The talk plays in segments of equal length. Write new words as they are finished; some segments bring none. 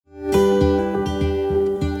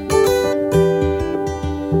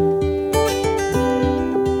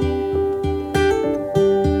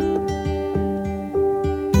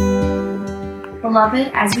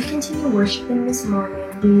Beloved, as we continue worshiping this morning,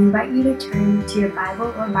 we invite you to turn to your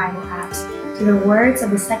Bible or Bible apps to the words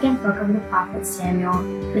of the second book of the prophet Samuel,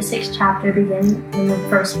 the 6th chapter, beginning in the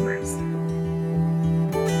first verse.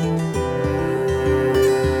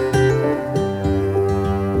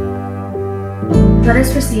 Let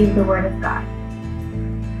us receive the word of God.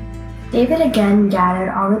 David again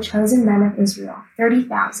gathered all the chosen men of Israel,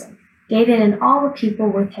 30,000. David and all the people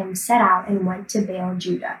with him set out and went to Baal,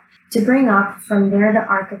 Judah, to bring up from there the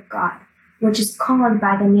ark of God, which is called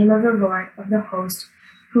by the name of the Lord of the host,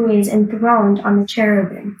 who is enthroned on the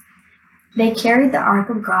cherubim. They carried the ark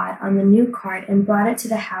of God on the new cart and brought it to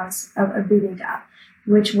the house of Abinadab,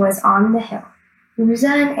 which was on the hill. Uzzah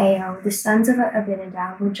and Ahio, the sons of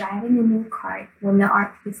Abinadab, were driving the new cart with the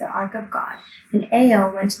ark of God, and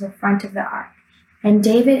Ahio went to the front of the ark. And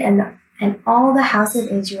David and all the house of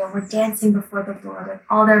Israel were dancing before the Lord with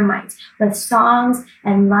all their might, with songs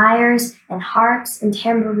and lyres and harps and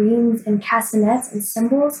tambourines and castanets and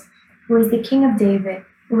cymbals. Who is the king of David?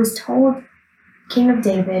 Who was told, King of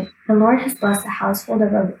David, the Lord has blessed the household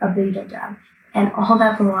of Abinadab and all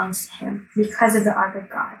that belongs to him, because of the ark of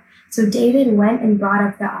God. So David went and brought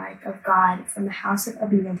up the ark of God from the house of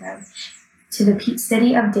Abinadab to the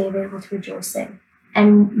city of David with rejoicing.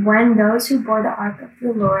 And when those who bore the ark of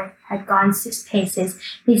the Lord had gone 6 paces,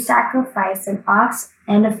 he sacrificed an ox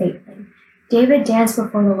and a faintling. David danced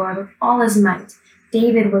before the Lord with all his might.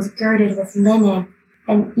 David was girded with linen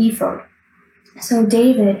and ephod. So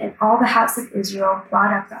David and all the house of Israel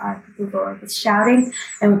brought up the ark of the Lord with shouting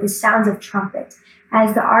and with the sounds of trumpets.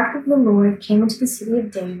 As the ark of the Lord came into the city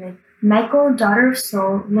of David, Michal, daughter of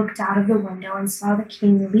Saul, looked out of the window and saw the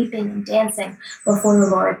king leaping and dancing before the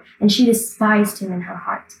Lord, and she despised him in her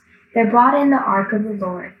heart. They brought in the ark of the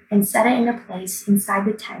Lord and set it in a place inside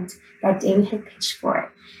the tent that David had pitched for it.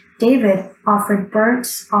 David offered burnt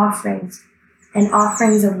offerings and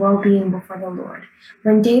offerings of well-being before the Lord.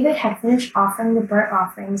 When David had finished offering the burnt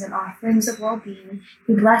offerings and offerings of well-being,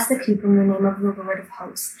 he blessed the people in the name of the Lord of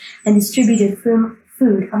hosts and distributed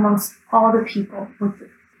food amongst all the people with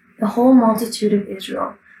the whole multitude of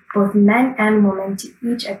Israel, both men and women, to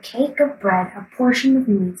each a cake of bread, a portion of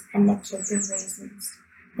meat, and a cake of raisins.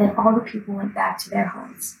 Then all the people went back to their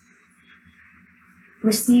homes.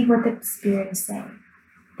 Receive what the Spirit is saying.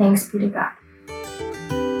 Thanks be to God.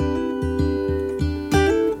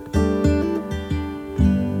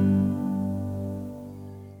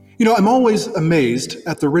 I'm always amazed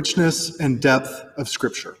at the richness and depth of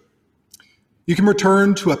Scripture. You can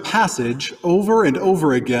return to a passage over and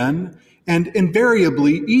over again, and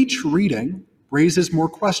invariably each reading raises more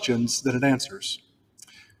questions than it answers.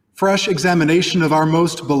 Fresh examination of our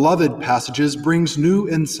most beloved passages brings new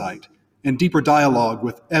insight and deeper dialogue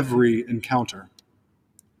with every encounter.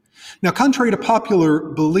 Now, contrary to popular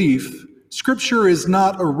belief, Scripture is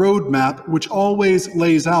not a roadmap which always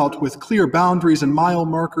lays out with clear boundaries and mile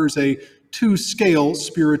markers a to-scale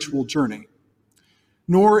spiritual journey.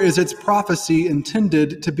 Nor is its prophecy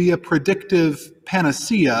intended to be a predictive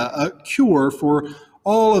panacea, a cure for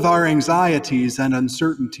all of our anxieties and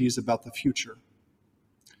uncertainties about the future.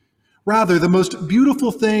 Rather, the most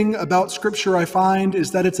beautiful thing about Scripture, I find,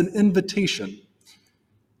 is that it's an invitation.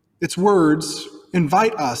 Its words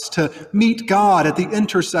invite us to meet God at the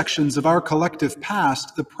intersections of our collective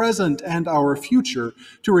past, the present, and our future,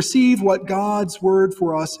 to receive what God's word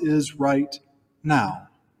for us is right now.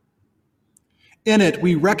 In it,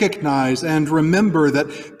 we recognize and remember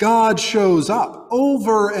that God shows up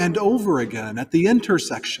over and over again at the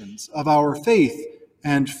intersections of our faith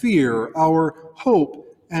and fear, our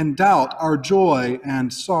hope and doubt, our joy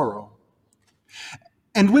and sorrow.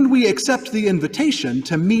 And when we accept the invitation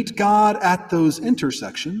to meet God at those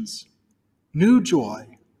intersections, new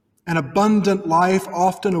joy and abundant life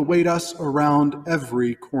often await us around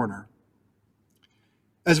every corner.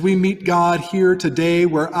 As we meet God here today,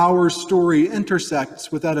 where our story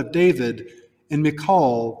intersects with that of David and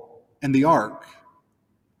Michal and the ark,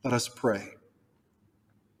 let us pray.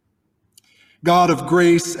 God of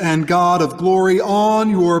grace and God of glory,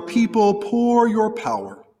 on your people pour your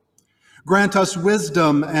power. Grant us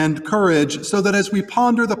wisdom and courage so that as we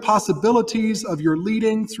ponder the possibilities of your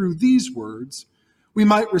leading through these words, we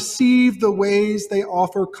might receive the ways they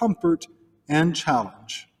offer comfort and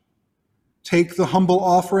challenge. Take the humble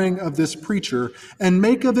offering of this preacher and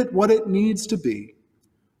make of it what it needs to be,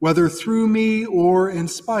 whether through me or in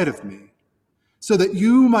spite of me, so that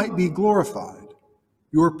you might be glorified,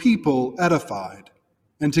 your people edified,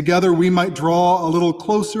 and together we might draw a little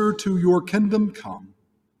closer to your kingdom come.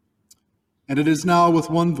 And it is now with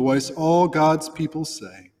one voice all God's people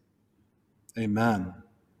say, Amen.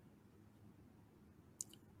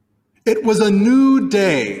 It was a new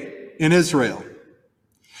day in Israel.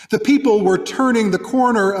 The people were turning the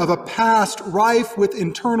corner of a past rife with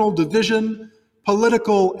internal division,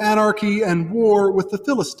 political anarchy, and war with the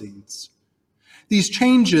Philistines. These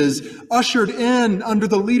changes, ushered in under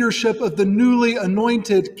the leadership of the newly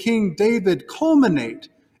anointed King David, culminate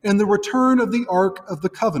in the return of the Ark of the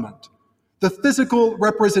Covenant, the physical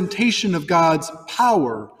representation of God's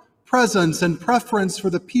power, presence, and preference for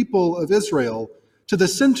the people of Israel to the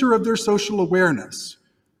center of their social awareness,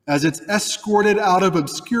 as it's escorted out of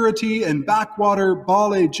obscurity and backwater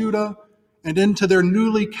Baale, Judah, and into their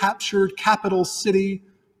newly captured capital city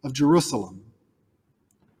of Jerusalem.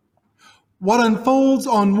 What unfolds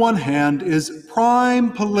on one hand is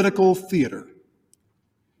prime political theater.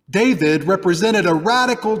 David represented a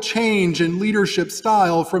radical change in leadership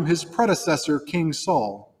style from his predecessor, King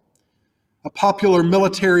Saul. A popular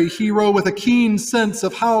military hero with a keen sense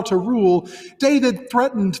of how to rule, David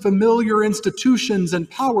threatened familiar institutions and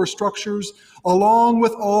power structures along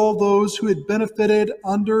with all those who had benefited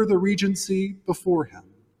under the regency before him.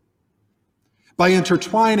 By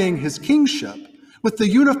intertwining his kingship with the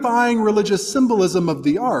unifying religious symbolism of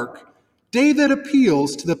the Ark, David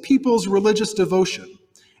appeals to the people's religious devotion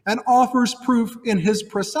and offers proof in his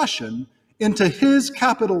procession into his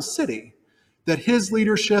capital city that his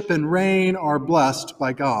leadership and reign are blessed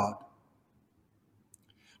by God.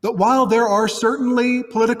 But while there are certainly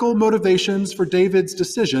political motivations for David's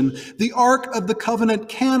decision, the Ark of the Covenant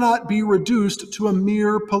cannot be reduced to a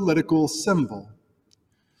mere political symbol.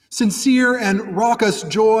 Sincere and raucous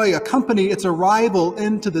joy accompany its arrival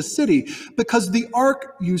into the city because the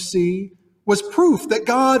Ark, you see, was proof that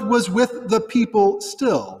God was with the people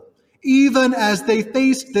still, even as they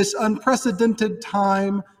faced this unprecedented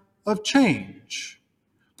time of change.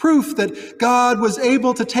 Proof that God was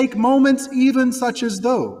able to take moments even such as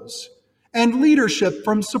those and leadership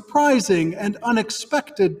from surprising and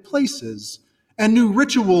unexpected places and new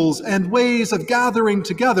rituals and ways of gathering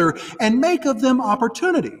together and make of them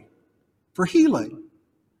opportunity for healing,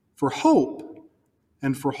 for hope,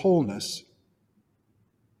 and for wholeness.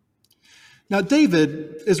 Now,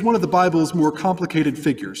 David is one of the Bible's more complicated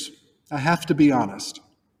figures. I have to be honest.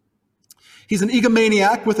 He's an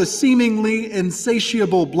egomaniac with a seemingly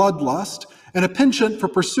insatiable bloodlust and a penchant for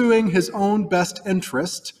pursuing his own best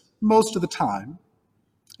interest most of the time.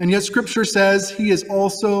 And yet Scripture says he is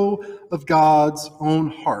also of God's own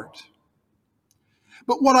heart.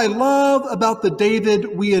 But what I love about the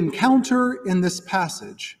David we encounter in this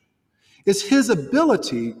passage is his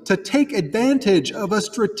ability to take advantage of a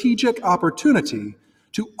strategic opportunity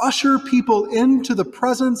to usher people into the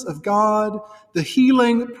presence of God, the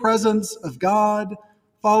healing presence of God,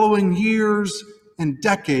 following years and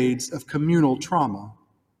decades of communal trauma.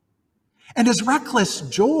 And his reckless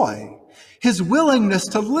joy, his willingness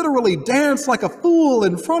to literally dance like a fool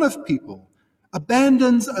in front of people,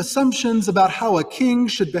 abandons assumptions about how a king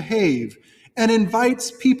should behave and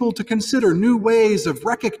invites people to consider new ways of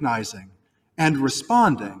recognizing and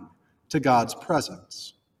responding to God's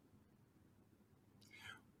presence.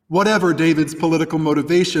 Whatever David's political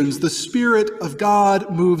motivations, the Spirit of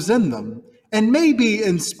God moves in them, and maybe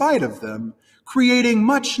in spite of them, creating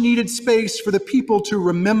much needed space for the people to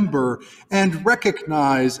remember and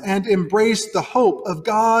recognize and embrace the hope of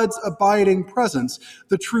God's abiding presence,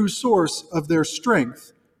 the true source of their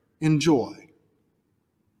strength and joy.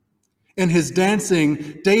 In his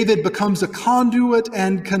dancing, David becomes a conduit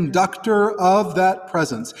and conductor of that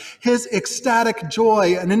presence. His ecstatic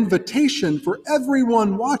joy, an invitation for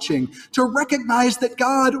everyone watching to recognize that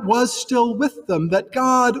God was still with them, that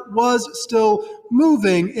God was still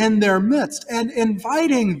moving in their midst and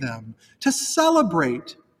inviting them to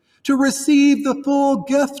celebrate, to receive the full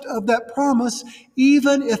gift of that promise,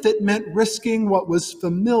 even if it meant risking what was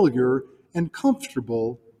familiar and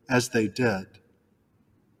comfortable as they did.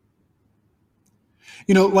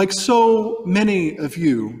 You know, like so many of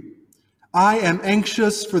you, I am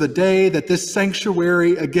anxious for the day that this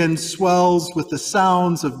sanctuary again swells with the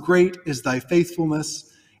sounds of "Great is thy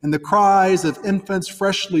faithfulness" and the cries of infants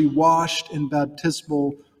freshly washed in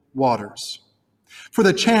baptismal waters. For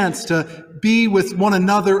the chance to be with one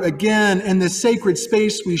another again in this sacred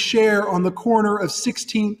space we share on the corner of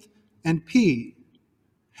 16th and P.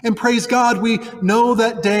 And praise God, we know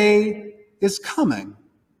that day is coming.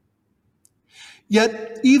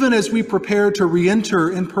 Yet, even as we prepare to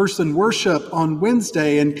re-enter in-person worship on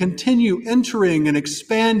Wednesday and continue entering and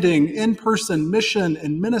expanding in-person mission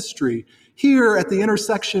and ministry here at the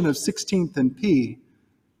intersection of 16th and P,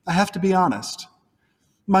 I have to be honest.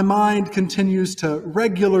 My mind continues to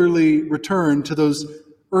regularly return to those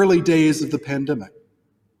early days of the pandemic.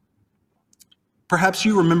 Perhaps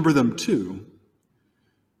you remember them too.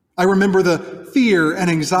 I remember the fear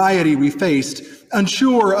and anxiety we faced,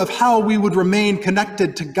 unsure of how we would remain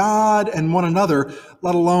connected to God and one another,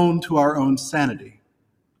 let alone to our own sanity.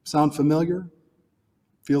 Sound familiar?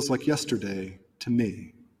 Feels like yesterday to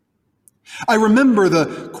me. I remember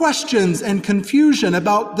the questions and confusion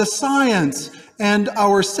about the science and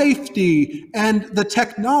our safety and the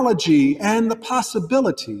technology and the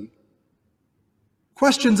possibility.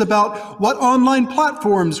 Questions about what online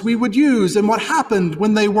platforms we would use and what happened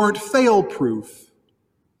when they weren't fail-proof.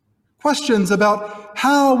 Questions about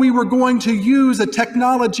how we were going to use a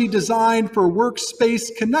technology designed for workspace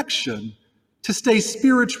connection to stay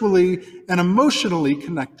spiritually and emotionally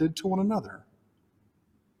connected to one another.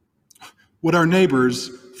 Would our neighbors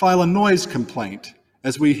file a noise complaint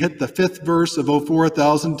as we hit the 5th verse of "O for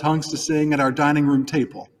 1,000 tongues to sing" at our dining room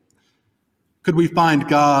table? Could we find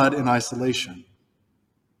God in isolation?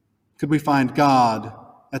 Could we find God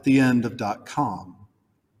at the end of .com?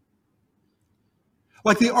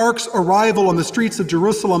 Like the ark's arrival on the streets of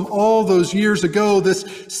Jerusalem all those years ago, this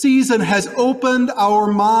season has opened our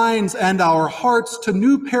minds and our hearts to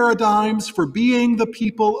new paradigms for being the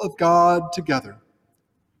people of God together.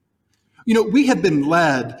 You know, we have been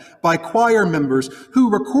led by choir members who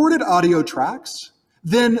recorded audio tracks,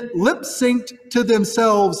 then lip-synced to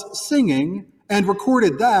themselves singing and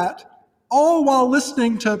recorded that, all while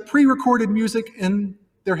listening to pre-recorded music in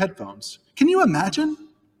their headphones. Can you imagine?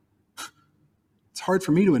 It's hard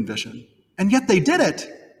for me to envision. And yet they did it.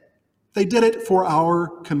 They did it for our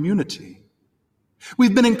community.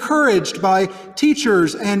 We've been encouraged by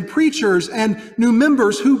teachers and preachers and new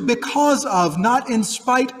members who, because of, not in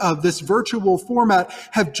spite of, this virtual format,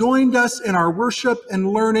 have joined us in our worship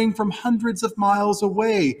and learning from hundreds of miles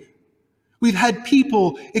away. We've had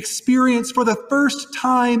people experience for the first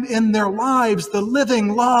time in their lives the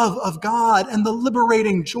living love of God and the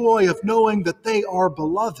liberating joy of knowing that they are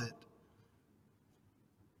beloved.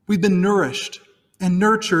 We've been nourished and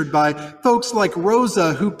nurtured by folks like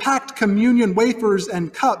Rosa, who packed communion wafers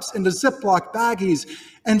and cups into Ziploc baggies,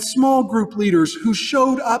 and small group leaders who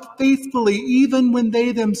showed up faithfully even when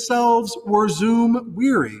they themselves were Zoom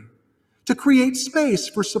weary, to create space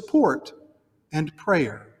for support and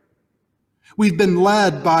prayer. We've been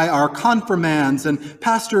led by our confirmands and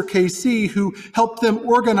Pastor KC, who helped them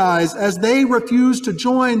organize as they refused to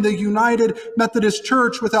join the United Methodist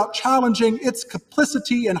Church without challenging its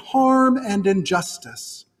complicity in harm and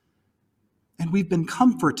injustice. And we've been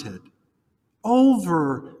comforted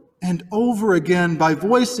over and over again by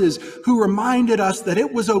voices who reminded us that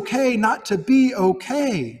it was okay not to be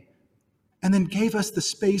okay, and then gave us the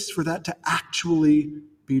space for that to actually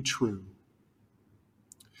be true.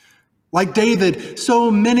 Like David,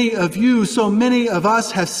 so many of you, so many of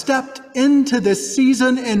us have stepped into this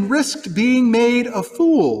season and risked being made a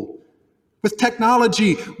fool with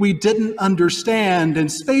technology we didn't understand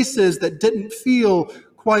and spaces that didn't feel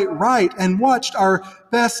quite right, and watched our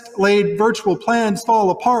best laid virtual plans fall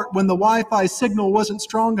apart when the Wi-Fi signal wasn't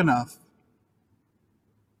strong enough.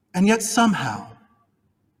 And yet somehow,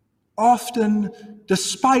 often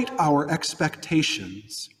despite our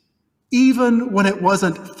expectations, even when it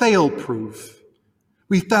wasn't fail-proof,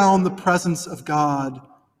 we found the presence of God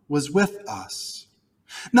was with us.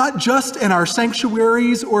 Not just in our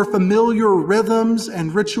sanctuaries or familiar rhythms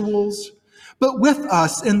and rituals, but with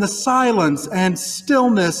us in the silence and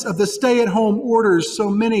stillness of the stay-at-home orders so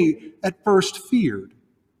many at first feared.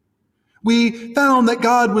 We found that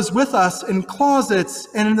God was with us in closets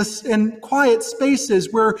and in quiet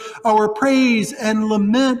spaces where our praise and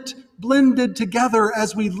lament blended together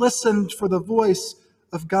as we listened for the voice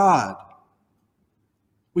of God.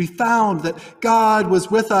 We found that God was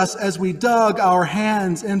with us as we dug our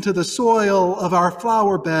hands into the soil of our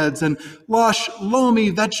flower beds and lush, loamy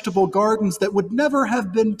vegetable gardens that would never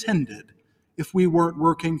have been tended if we weren't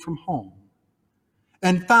working from home,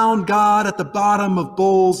 and found God at the bottom of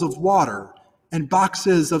bowls of water and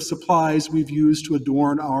boxes of supplies we've used to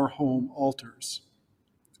adorn our home altars.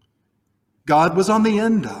 God was on the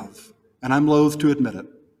end of, and I'm loath to admit it,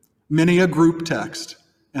 many a group text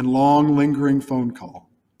and long lingering phone call.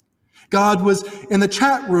 God was in the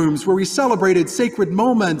chat rooms where we celebrated sacred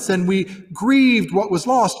moments and we grieved what was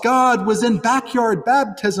lost. God was in backyard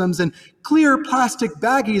baptisms and clear plastic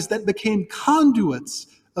baggies that became conduits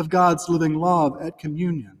of God's living love at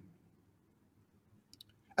communion.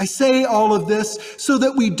 I say all of this so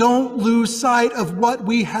that we don't lose sight of what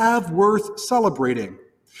we have worth celebrating.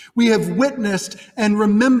 We have witnessed and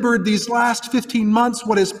remembered these last 15 months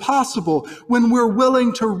what is possible when we're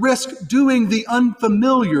willing to risk doing the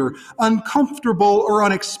unfamiliar, uncomfortable, or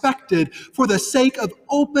unexpected for the sake of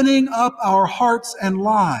opening up our hearts and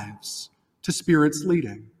lives to Spirit's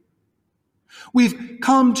leading. We've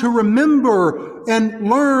come to remember and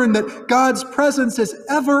learn that God's presence is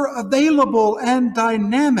ever available and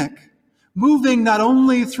dynamic, moving not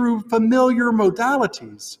only through familiar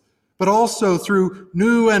modalities, but also through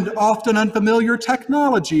new and often unfamiliar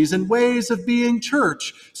technologies and ways of being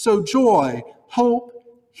church, so joy, hope,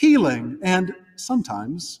 healing, and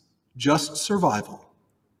sometimes just survival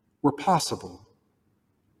were possible.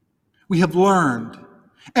 We have learned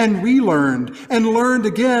and relearned and learned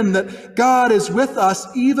again that God is with us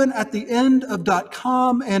even at the end of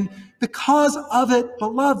 .com, and because of it,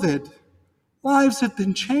 beloved, lives have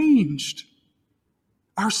been changed.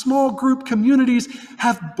 Our small group communities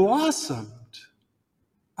have blossomed.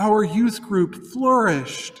 Our youth group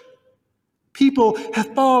flourished. People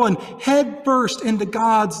have fallen headfirst into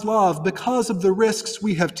God's love because of the risks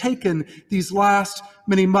we have taken these last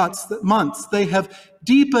many months. They have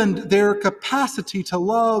deepened their capacity to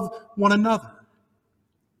love one another.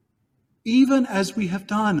 Even as we have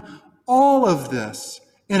done all of this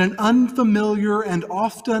in an unfamiliar and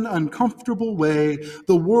often uncomfortable way,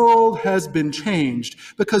 the world has been changed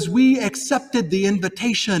because we accepted the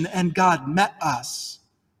invitation and God met us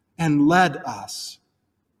and led us.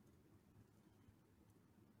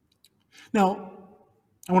 Now,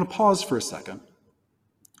 I want to pause for a second,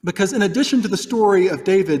 because in addition to the story of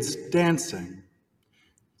David's dancing,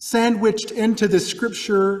 sandwiched into this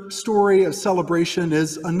scripture story of celebration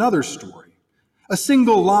is another story, a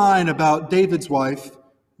single line about David's wife,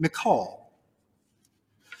 Michal.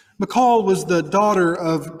 Michal was the daughter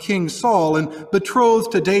of King Saul and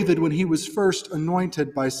betrothed to David when he was first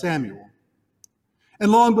anointed by Samuel.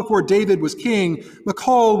 And long before David was king,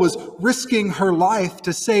 Michal was risking her life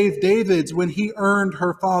to save David's when he earned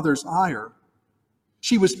her father's ire.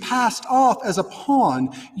 She was passed off as a pawn,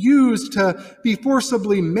 used to be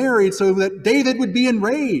forcibly married so that David would be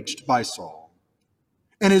enraged by Saul.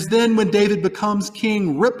 And is then, when David becomes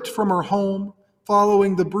king, ripped from her home,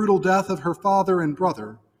 following the brutal death of her father and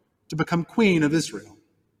brother, to become queen of Israel.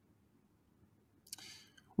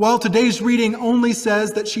 While today's reading only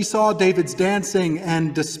says that she saw David's dancing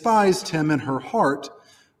and despised him in her heart,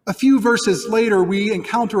 a few verses later we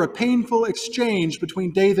encounter a painful exchange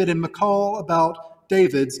between David and Michal about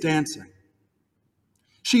David's dancing.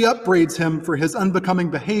 She upbraids him for his unbecoming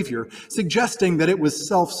behavior, suggesting that it was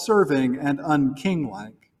self-serving and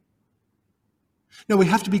unkinglike. Now, we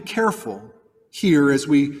have to be careful here as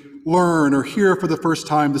we learn or hear for the first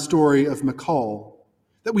time the story of Michal,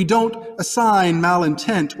 that we don't assign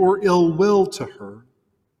malintent or ill will to her.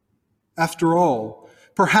 After all,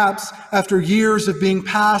 perhaps after years of being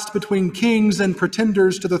passed between kings and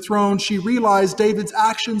pretenders to the throne, she realized David's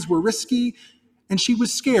actions were risky, and she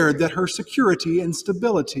was scared that her security and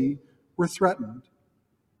stability were threatened.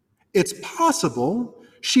 It's possible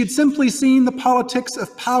she'd simply seen the politics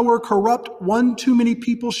of power corrupt one too many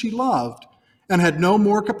people she loved and had no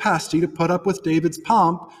more capacity to put up with David's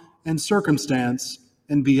pomp and circumstance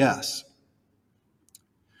and BS.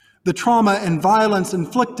 The trauma and violence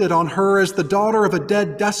inflicted on her as the daughter of a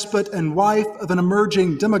dead despot and wife of an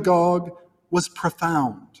emerging demagogue was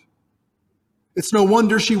profound. It's no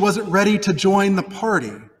wonder she wasn't ready to join the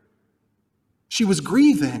party. She was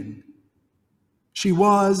grieving. She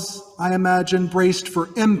was, I imagine, braced for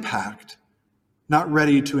impact, not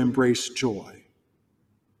ready to embrace joy.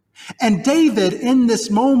 And David, in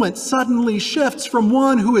this moment, suddenly shifts from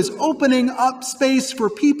one who is opening up space for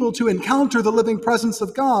people to encounter the living presence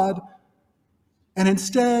of God, and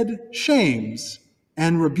instead shames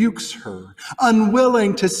and rebukes her,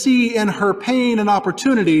 unwilling to see in her pain an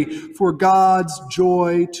opportunity for God's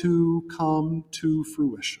joy to come to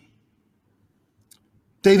fruition.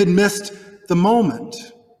 David missed the moment.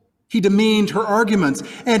 He demeaned her arguments,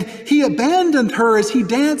 and he abandoned her as he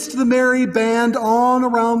danced the merry band on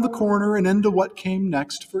around the corner and into what came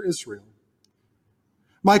next for Israel.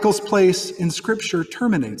 Michal's place in Scripture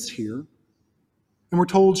terminates here, and we're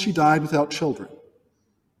told she died without children.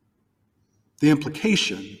 The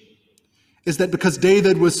implication is that because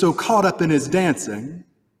David was so caught up in his dancing,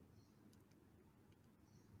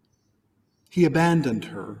 he abandoned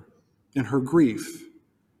her in her grief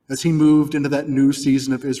as he moved into that new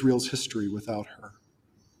season of Israel's history without her.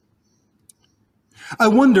 I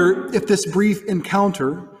wonder if this brief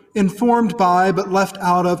encounter, informed by but left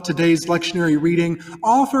out of today's lectionary reading,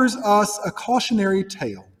 offers us a cautionary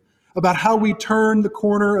tale about how we turn the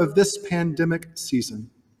corner of this pandemic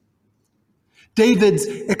season. David's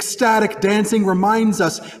ecstatic dancing reminds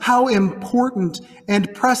us how important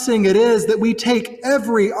and pressing it is that we take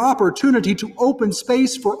every opportunity to open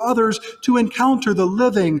space for others to encounter the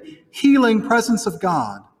living, healing presence of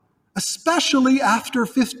God, especially after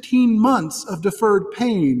 15 months of deferred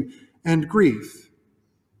pain and grief.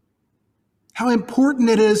 How important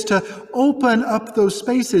it is to open up those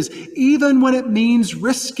spaces, even when it means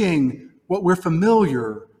risking what we're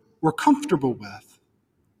familiar, we're comfortable with.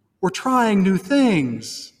 We're trying new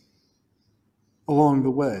things along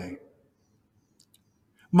the way.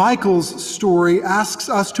 Michael's story asks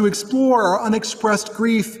us to explore our unexpressed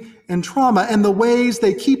grief and trauma and the ways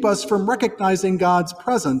they keep us from recognizing God's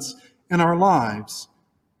presence in our lives.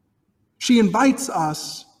 She invites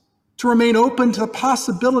us to remain open to the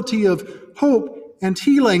possibility of hope and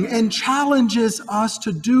healing and challenges us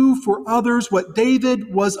to do for others what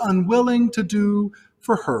David was unwilling to do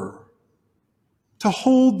for her. To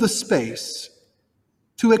hold the space,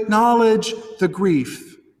 to acknowledge the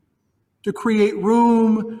grief, to create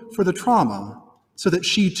room for the trauma so that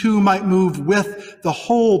she too might move with the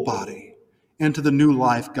whole body into the new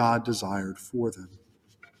life God desired for them.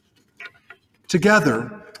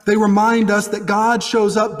 Together, they remind us that God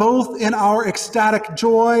shows up both in our ecstatic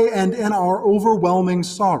joy and in our overwhelming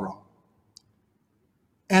sorrow,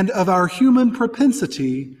 and of our human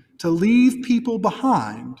propensity to leave people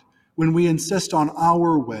behind when we insist on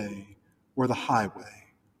our way or the highway.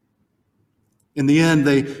 In the end,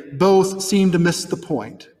 they both seem to miss the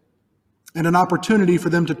point and an opportunity for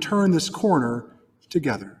them to turn this corner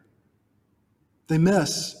together. They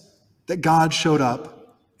miss that God showed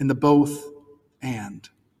up in the both and.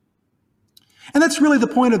 And that's really the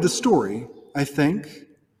point of the story, I think.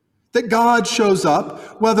 That God shows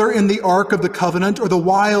up, whether in the Ark of the Covenant or the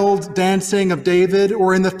wild dancing of David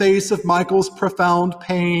or in the face of Michael's profound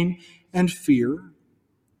pain and fear.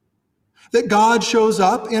 That God shows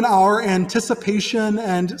up in our anticipation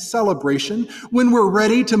and celebration when we're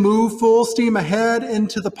ready to move full steam ahead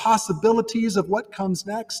into the possibilities of what comes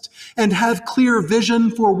next and have clear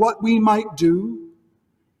vision for what we might do.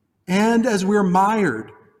 And as we're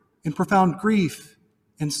mired in profound grief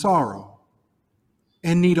and sorrow,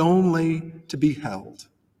 and need only to be held.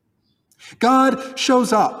 God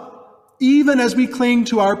shows up, even as we cling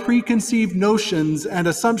to our preconceived notions and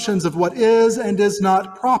assumptions of what is and is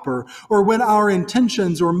not proper, or when our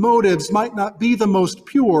intentions or motives might not be the most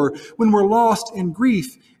pure, when we're lost in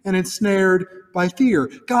grief and ensnared by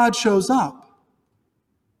fear. God shows up.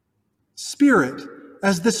 Spirit,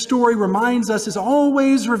 as this story reminds us, is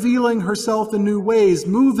always revealing herself in new ways,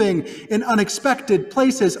 moving in unexpected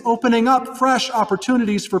places, opening up fresh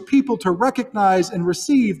opportunities for people to recognize and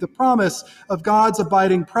receive the promise of God's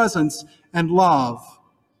abiding presence and love.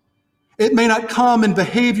 It may not come in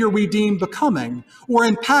behavior we deem becoming or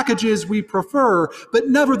in packages we prefer, but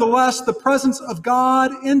nevertheless, the presence of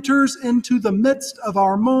God enters into the midst of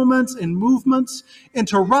our moments and movements,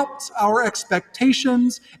 interrupts our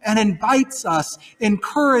expectations, and invites us,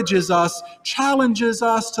 encourages us, challenges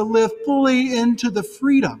us to live fully into the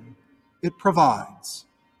freedom it provides.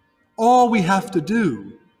 All we have to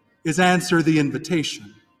do is answer the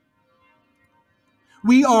invitation.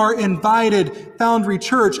 We are invited, Foundry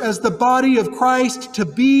Church, as the body of Christ, to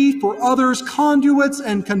be for others conduits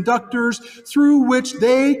and conductors through which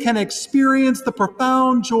they can experience the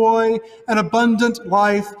profound joy and abundant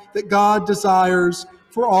life that God desires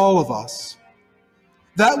for all of us.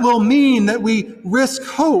 That will mean that we risk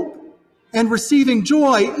hope and receiving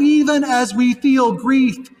joy even as we feel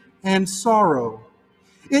grief and sorrow.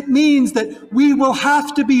 It means that we will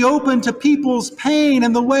have to be open to people's pain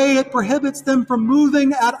and the way it prohibits them from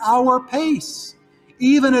moving at our pace,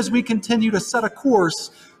 even as we continue to set a course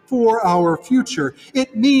for our future.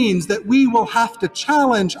 It means that we will have to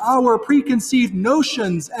challenge our preconceived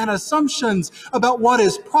notions and assumptions about what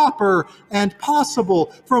is proper and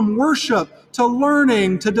possible, from worship to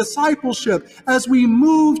learning to discipleship, as we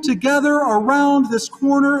move together around this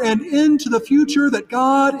corner and into the future that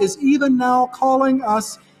God is even now calling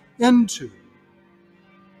us into.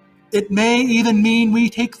 It may even mean we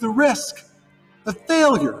take the risk of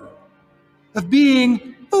failure, of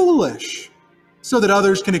being foolish, so that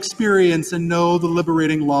others can experience and know the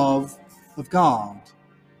liberating love of God.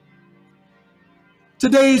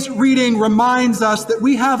 Today's reading reminds us that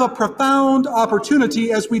we have a profound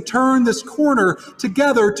opportunity as we turn this corner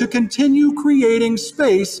together to continue creating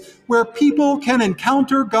space where people can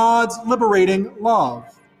encounter God's liberating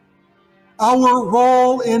love. Our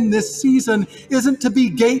role in this season isn't to be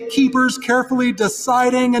gatekeepers carefully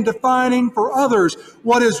deciding and defining for others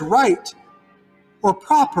what is right or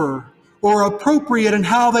proper or appropriate in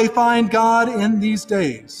how they find God in these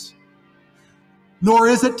days. nor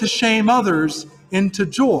is it to shame others into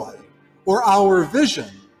joy or our vision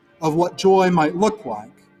of what joy might look like.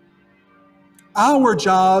 Our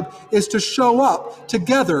job is to show up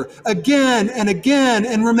together again and again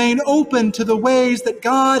and remain open to the ways that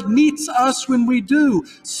God meets us when we do,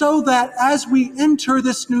 so that as we enter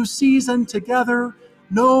this new season together,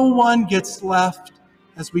 no one gets left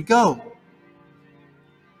as we go.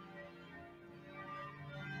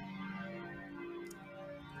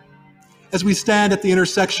 As we stand at the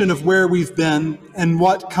intersection of where we've been and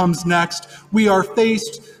what comes next, we are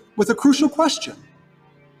faced with a crucial question.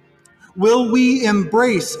 Will we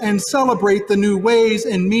embrace and celebrate the new ways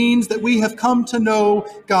and means that we have come to know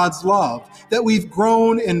God's love, that we've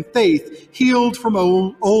grown in faith, healed from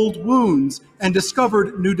old wounds, and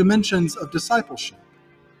discovered new dimensions of discipleship?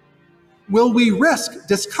 Will we risk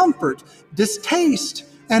discomfort, distaste,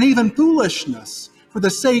 and even foolishness for the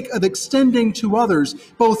sake of extending to others,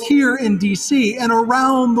 both here in DC and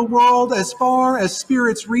around the world as far as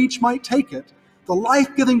Spirit's reach might take it, the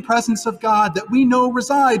life-giving presence of God that we know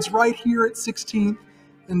resides right here at 16th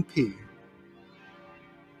and P?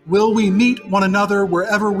 Will we meet one another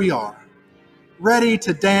wherever we are, ready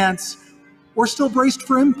to dance or still braced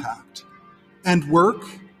for impact, and work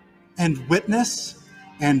and witness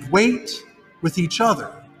and wait with each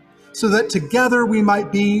other, so that together we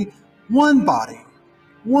might be one body,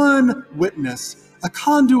 one witness, a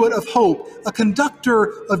conduit of hope, a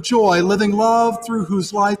conductor of joy, living love through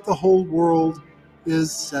whose light the whole world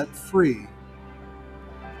is set free?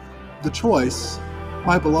 The choice,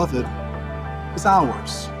 my beloved, is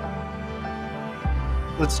ours.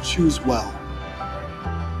 Let's choose well.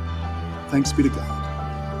 Thanks be to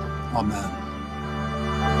God. Amen.